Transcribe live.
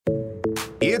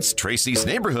It's Tracy's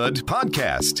Neighborhood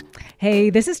Podcast. Hey,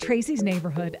 this is Tracy's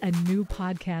Neighborhood, a new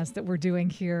podcast that we're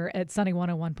doing here at Sunny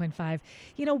 101.5.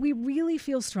 You know, we really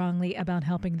feel strongly about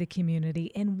helping the community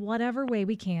in whatever way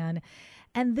we can.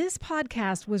 And this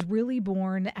podcast was really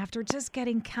born after just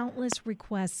getting countless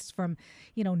requests from,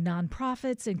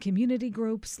 nonprofits and community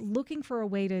groups looking for a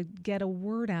way to get a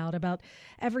word out about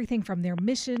everything from their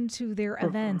mission to their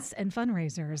events and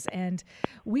fundraisers. And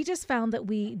we just found that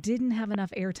we didn't have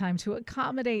enough airtime to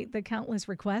accommodate the countless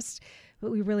requests,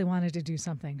 but we really wanted to do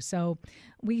something. So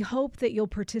we hope that you'll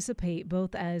participate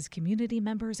both as community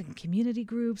members and community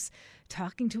groups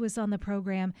talking to us on the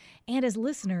program and as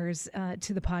listeners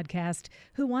to the podcast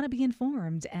who want to be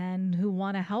informed and who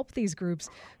want to help these groups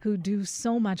who do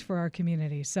so much for our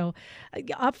community. So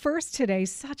up first today,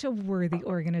 such a worthy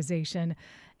organization.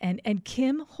 And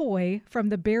Kim Hoy from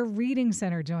the Bear Reading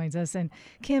Center joins us. And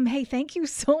Kim, hey, thank you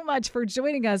so much for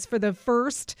joining us for the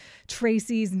first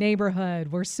Tracy's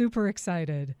Neighborhood. We're super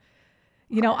excited.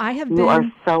 You know, You are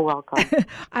so welcome.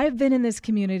 I have been in this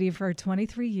community for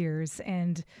 23 years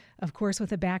and, of course,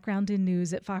 with a background in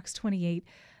news at Fox 28.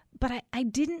 But I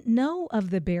didn't know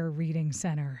of the Bear Reading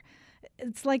Center.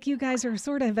 It's like you guys are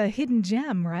sort of a hidden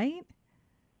gem, right?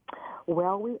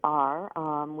 Well, we are.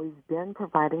 We've been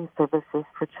providing services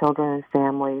for children and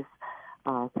families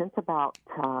since about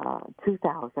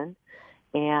 2000,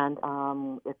 and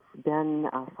it's been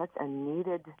such a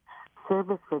needed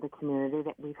service for the community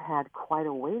that we've had quite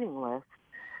a waiting list.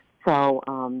 So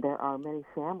there are many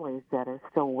families that are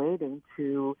still waiting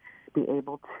to be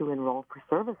able to enroll for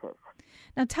services.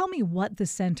 Now, tell me what the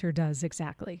center does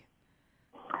exactly.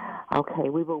 Okay,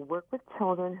 we will work with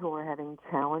children who are having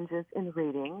challenges in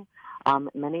reading.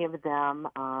 Many of them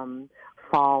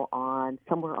fall on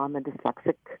somewhere on the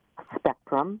dyslexic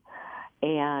spectrum,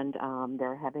 and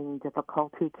they're having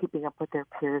difficulty keeping up with their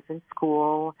peers in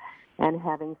school, and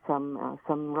having some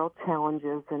real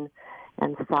challenges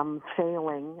and some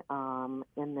failing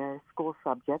in their school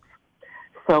subjects.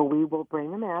 So we will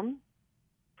bring them in,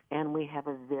 and we have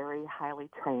a very highly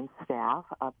trained staff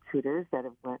of tutors that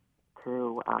have went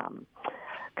through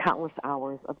countless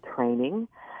hours of training,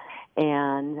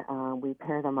 and we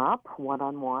pair them up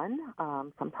one-on-one.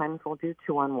 Sometimes we'll do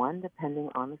two-on-one, depending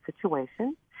on the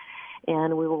situation.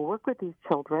 And we will work with these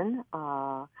children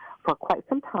for quite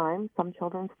some time. Some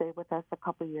children stay with us a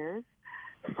couple years.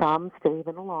 Some stay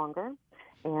even longer,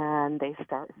 and they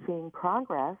start seeing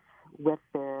progress with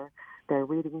their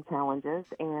reading challenges,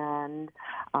 and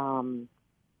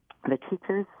the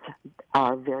teachers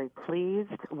are very pleased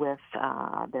with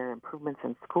their improvements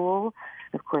in school.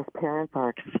 Of course, parents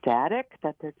are ecstatic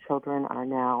that their children are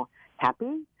now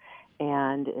happy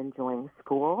and enjoying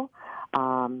school.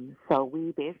 So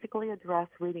we basically address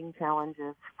reading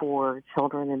challenges for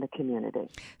children in the community.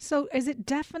 So is it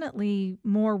definitely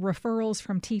more referrals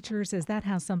from teachers? Is that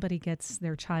how somebody gets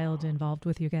their child involved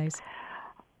with you guys?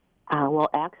 Well,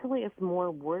 actually, it's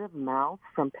more word of mouth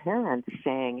from parents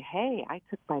saying, hey, I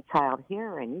took my child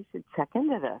here, and you should check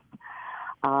into this.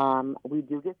 We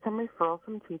do get some referrals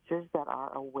from teachers that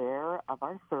are aware of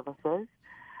our services,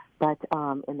 but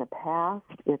in the past,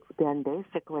 it's been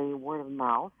basically word of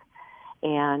mouth,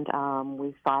 and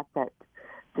we thought that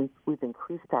since we've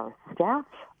increased our staff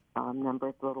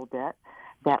numbers a little bit,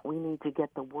 that we need to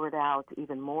get the word out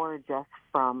even more just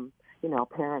from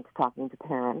parents talking to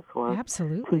parents or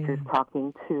Absolutely. teachers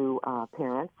talking to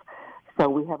parents. So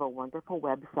we have a wonderful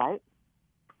website,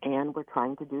 and we're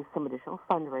trying to do some additional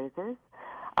fundraisers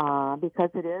because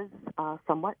it is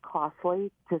somewhat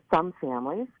costly to some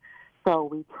families. So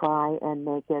we try and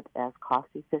make it as cost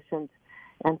efficient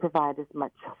and provide as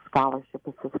much scholarship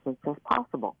assistance as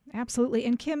possible. Absolutely.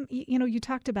 And Kim, you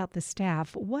talked about the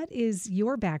staff. What is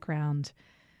your background?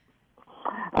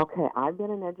 Okay, I've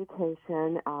been in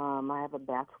education. I have a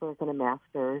bachelor's and a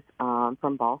master's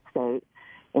from Ball State,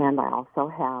 and I also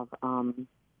have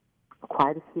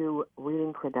quite a few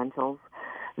reading credentials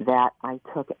that I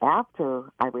took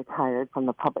after I retired from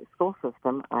the public school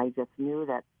system. I just knew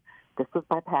that this was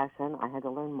my passion. I had to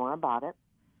learn more about it.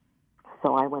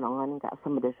 So I went on and got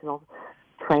some additional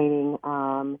training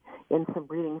in some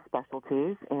reading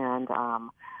specialties, and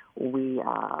we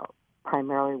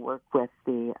primarily work with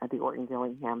the Orton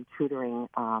Gillingham tutoring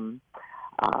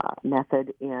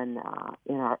method in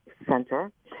our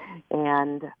center,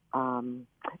 and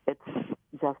it's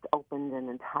just opened an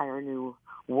entire new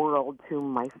world to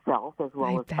myself as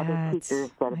well as other teachers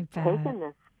that have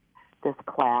taken this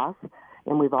class,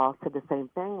 and we've all said the same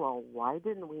thing. Well, why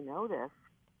didn't we know this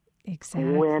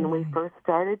when we first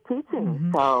started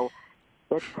teaching? So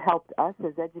it's helped us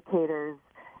as educators,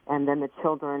 and then the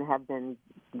children have been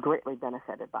greatly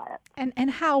benefited by it. And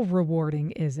how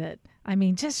rewarding is it? I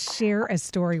mean, just share a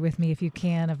story with me if you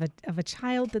can of a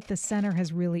child that the center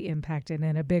has really impacted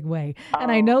in a big way.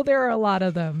 And I know there are a lot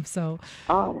of them. So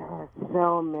There are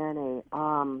so many.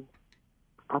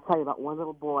 I'll tell you about one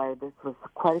little boy. This was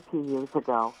quite a few years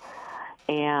ago,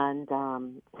 and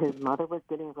his mother was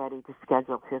getting ready to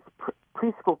schedule his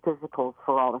preschool physicals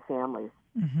for all the families.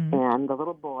 mm-hmm. And the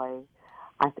little boy,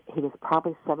 he was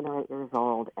probably 7 or 8 years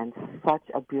old, and such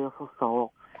a beautiful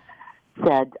soul,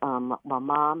 said, well,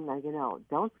 Mom, now,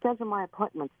 don't schedule my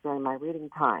appointments during my reading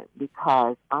time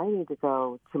because I need to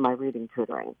go to my reading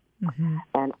tutoring. Mm-hmm.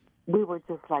 And we were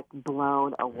just like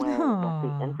blown away at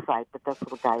the insight that this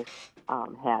little guy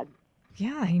had.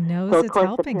 Yeah, he knows so, it's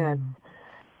helping him.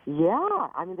 Yeah,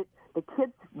 I mean, the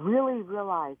kids really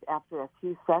realized after a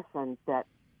few sessions that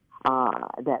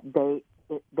they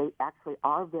actually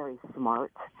are very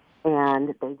smart,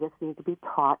 and they just need to be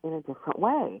taught in a different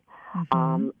way.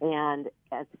 Mm-hmm. And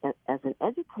as an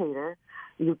educator,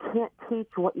 you can't teach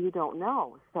what you don't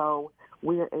know. So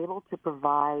we are able to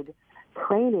provide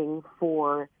training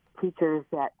for teachers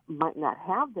that might not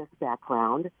have this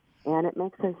background, and it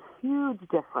makes a huge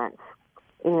difference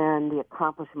in the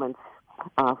accomplishments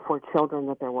for children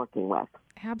that they're working with.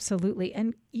 Absolutely.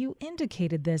 And you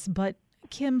indicated this, but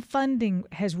Kim, funding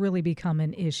has really become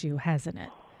an issue, hasn't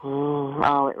it?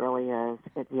 Oh, it really is.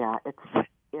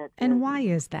 And why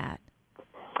is that?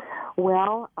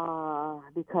 Well,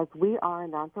 because we are a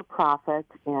non-for-profit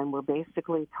and we're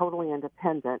basically totally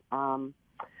independent, so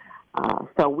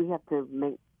we have to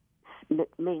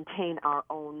maintain our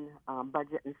own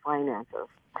budget and finances.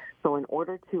 So in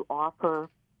order to offer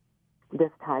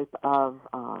this type of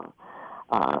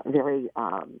very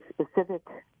specific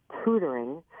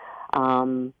tutoring,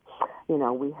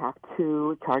 we have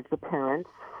to charge the parents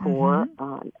for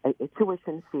a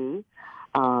tuition fee,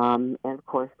 and of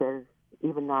course there's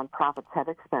even nonprofits have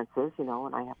expenses, and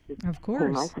I have to pay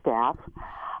my staff.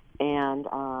 And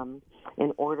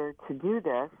in order to do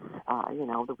this,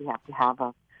 we have to have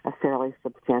a fairly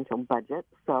substantial budget.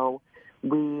 So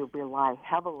we rely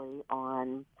heavily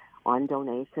on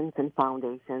donations and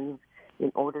foundations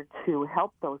in order to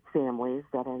help those families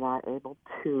that are not able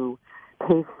to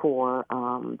pay for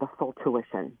the full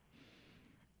tuition.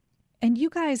 And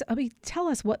you guys, tell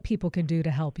us what people can do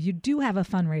to help. You do have a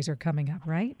fundraiser coming up,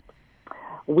 right?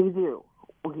 We do.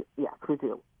 Yes, we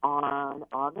do. On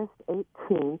August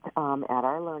 18th at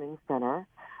our Learning Center,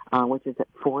 which is at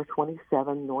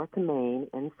 427 North Main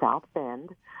in South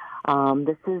Bend.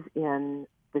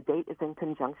 The date is in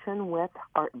conjunction with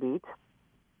Heartbeat.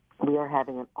 We are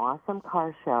having an awesome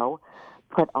car show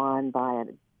put on by a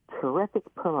terrific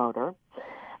promoter,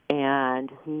 and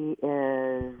he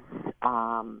is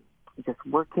just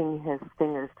working his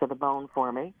fingers to the bone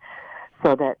for me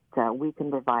so that we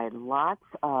can provide lots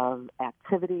of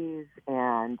activities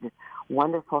and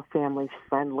wonderful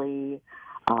family-friendly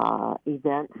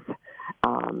events.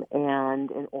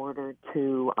 And in order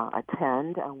to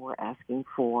attend, we're asking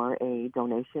for a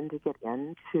donation to get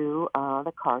into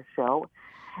the car show.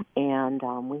 And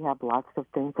we have lots of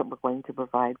things that we're going to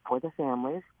provide for the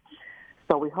families.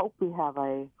 So we hope we have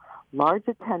a large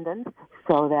attendance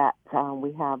so that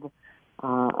we have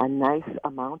a nice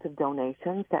amount of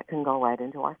donations that can go right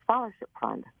into our scholarship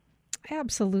fund.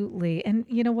 Absolutely. And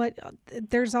you know what?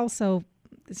 There's also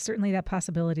certainly that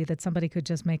possibility that somebody could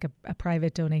just make a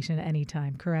private donation at any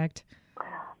time, correct?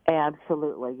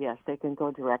 Absolutely, yes. They can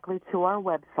go directly to our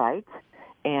website,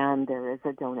 and there is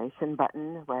a donation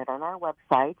button right on our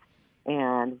website,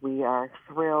 and we are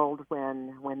thrilled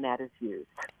when that is used.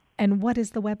 And what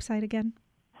is the website again?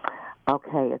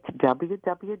 Okay, it's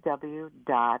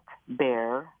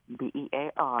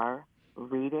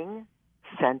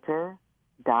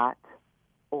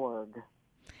www.readingcenter.org.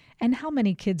 And how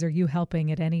many kids are you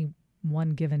helping at any one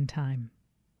given time?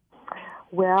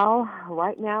 Well,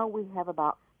 right now we have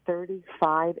about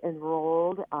 35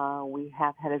 enrolled. We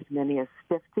have had as many as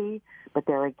 50, but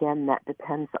there again, that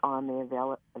depends on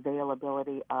the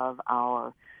availability of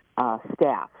our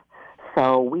staff.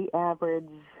 So we average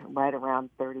right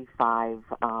around 35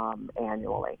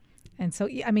 annually. And so,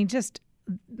 just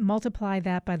multiply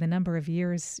that by the number of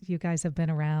years you guys have been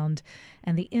around,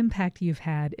 and the impact you've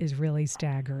had is really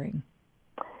staggering.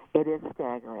 It is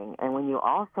staggering. And when you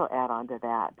also add on to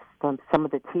that some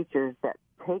of the teachers that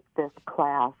take this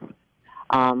class,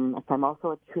 I'm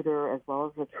also a tutor as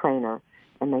well as a trainer,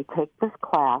 and they take this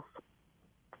class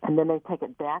and then they take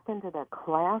it back into their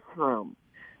classroom.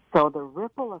 So the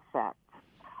ripple effect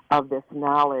of this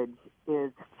knowledge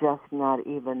is just not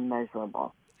even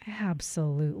measurable.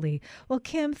 Absolutely. Well,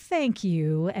 Kim, thank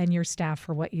you and your staff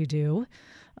for what you do.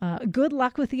 Good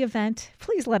luck with the event.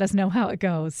 Please let us know how it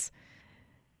goes.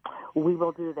 We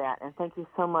will do that. And thank you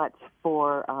so much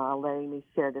for letting me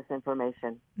share this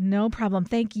information. No problem.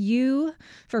 Thank you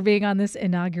for being on this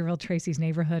inaugural Tracy's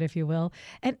Neighborhood, if you will.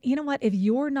 And you know what? If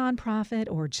your nonprofit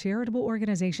or charitable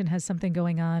organization has something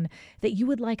going on that you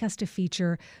would like us to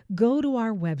feature, go to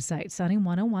our website, Sunny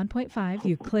 101.5.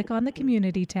 You click on the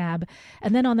community tab,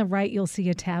 and then on the right, you'll see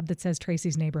a tab that says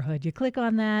Tracy's Neighborhood. You click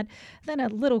on that, then a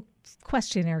little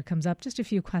questionnaire comes up, just a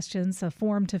few questions, a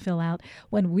form to fill out.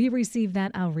 When we receive that,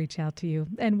 I'll reach out to you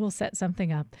and we'll set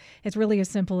something up. It's really as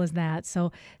simple as that.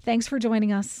 So thanks for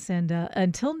joining us. And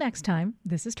until next time,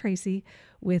 this is Tracy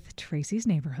with Tracy's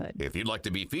Neighborhood. If you'd like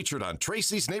to be featured on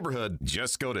Tracy's Neighborhood,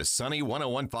 just go to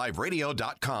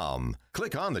sunny1015radio.com.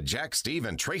 Click on the Jack, Steve,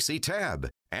 and Tracy tab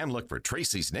and look for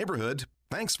Tracy's Neighborhood.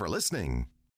 Thanks for listening.